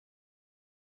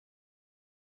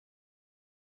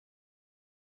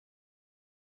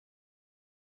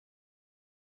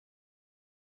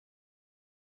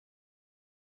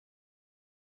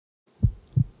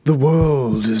The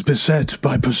world is beset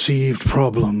by perceived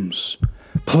problems.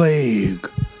 Plague,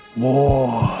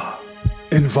 war,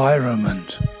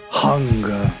 environment,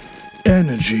 hunger,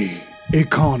 energy,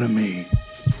 economy.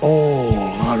 All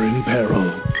are in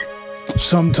peril.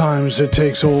 Sometimes it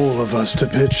takes all of us to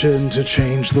pitch in to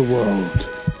change the world.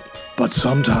 But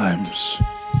sometimes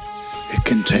it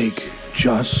can take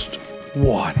just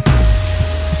one.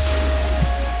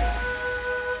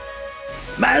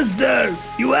 Master,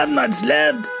 you have not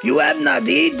slept, you have not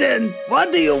eaten.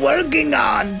 What are you working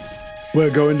on?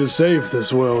 We're going to save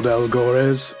this world,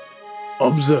 Algores.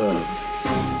 Observe.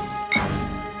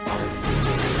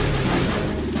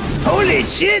 Holy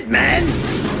shit, man!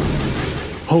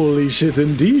 Holy shit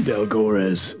indeed,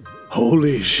 Algores.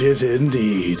 Holy shit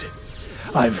indeed.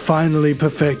 I've finally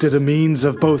perfected a means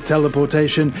of both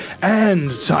teleportation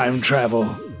and time travel.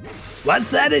 What's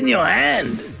that in your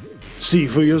hand? See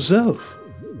for yourself.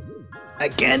 I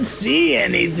can't see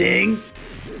anything.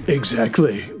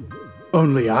 Exactly.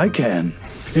 Only I can.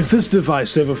 If this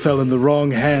device ever fell in the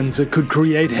wrong hands, it could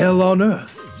create hell on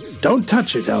Earth. Don't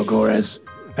touch it, Algores.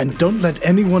 And don't let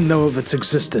anyone know of its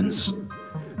existence.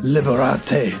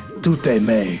 Liberate tutte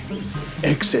me,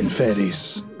 ex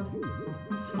inferis.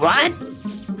 What?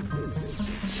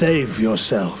 Save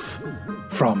yourself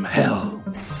from hell.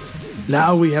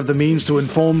 Now we have the means to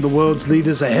inform the world's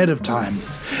leaders ahead of time,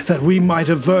 that we might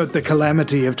avert the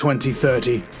calamity of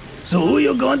 2030. So who are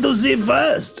you going to see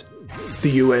first? The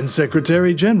UN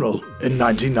Secretary General in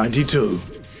 1992.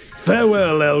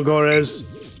 Farewell,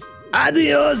 Algores.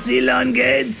 Adios, Elon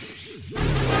Gates.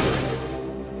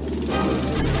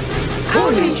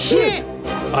 Holy shit!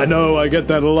 I know, I get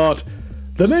that a lot.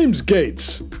 The name's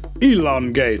Gates.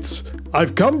 Elon Gates.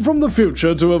 I've come from the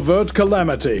future to avert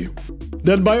calamity.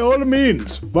 Then by all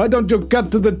means, why don't you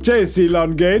cut to the chase,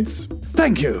 Elon Gates?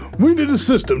 Thank you. We need a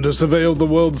system to surveil the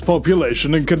world's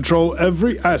population and control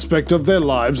every aspect of their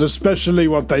lives, especially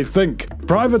what they think.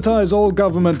 Privatize all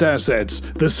government assets.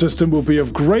 This system will be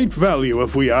of great value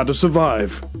if we are to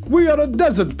survive. We are a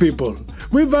desert people.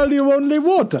 We value only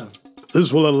water.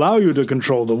 This will allow you to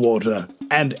control the water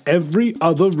and every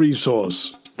other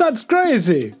resource. That's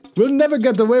crazy. We'll never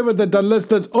get away with it unless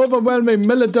there's overwhelming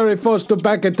military force to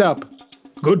back it up.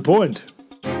 Good point.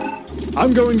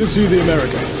 I'm going to see the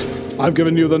Americans. I've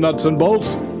given you the nuts and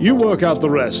bolts. You work out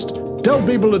the rest. Tell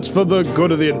people it's for the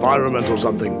good of the environment or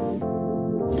something.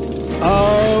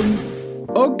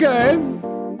 Okay.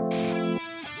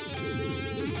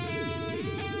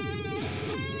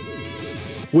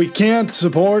 We can't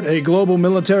support a global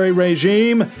military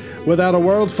regime without a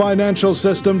world financial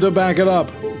system to back it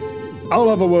up. I'll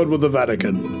have a word with the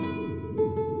Vatican.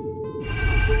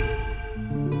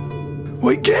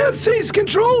 We can't seize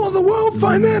control of the world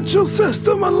financial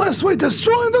system unless we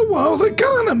destroy the world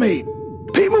economy.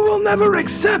 People will never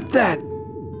accept that.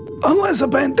 Unless a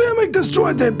pandemic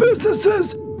destroyed their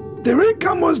businesses, their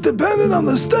income was dependent on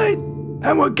the state,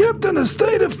 and were kept in a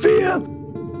state of fear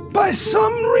by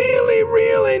some really,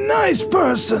 really nice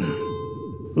person.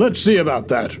 Let's see about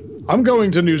that. I'm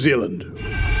going to New Zealand.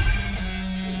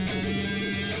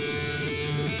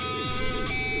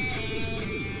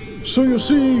 So you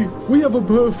see, we have a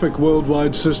perfect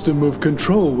worldwide system of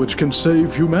control which can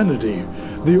save humanity.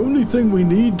 The only thing we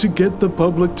need to get the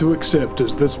public to accept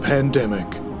is this pandemic.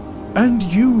 And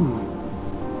you.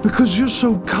 Because you're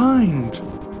so kind.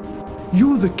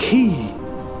 You're the key.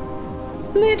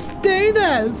 Let's do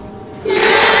this!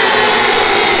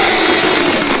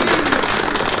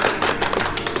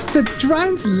 The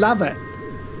drones love it.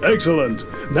 Excellent.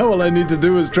 Now all I need to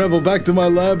do is travel back to my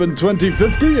lab in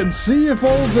 2050 and see if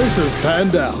all this has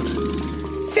panned out.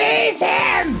 Seize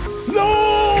him!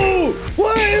 No!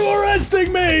 Why are you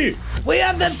arresting me? We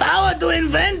have the power to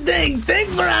invent things, think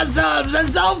for ourselves,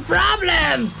 and solve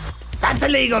problems! That's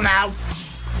illegal now.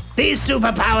 These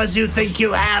superpowers you think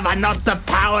you have are not the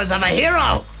powers of a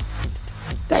hero.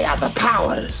 They are the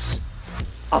powers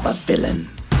of a villain.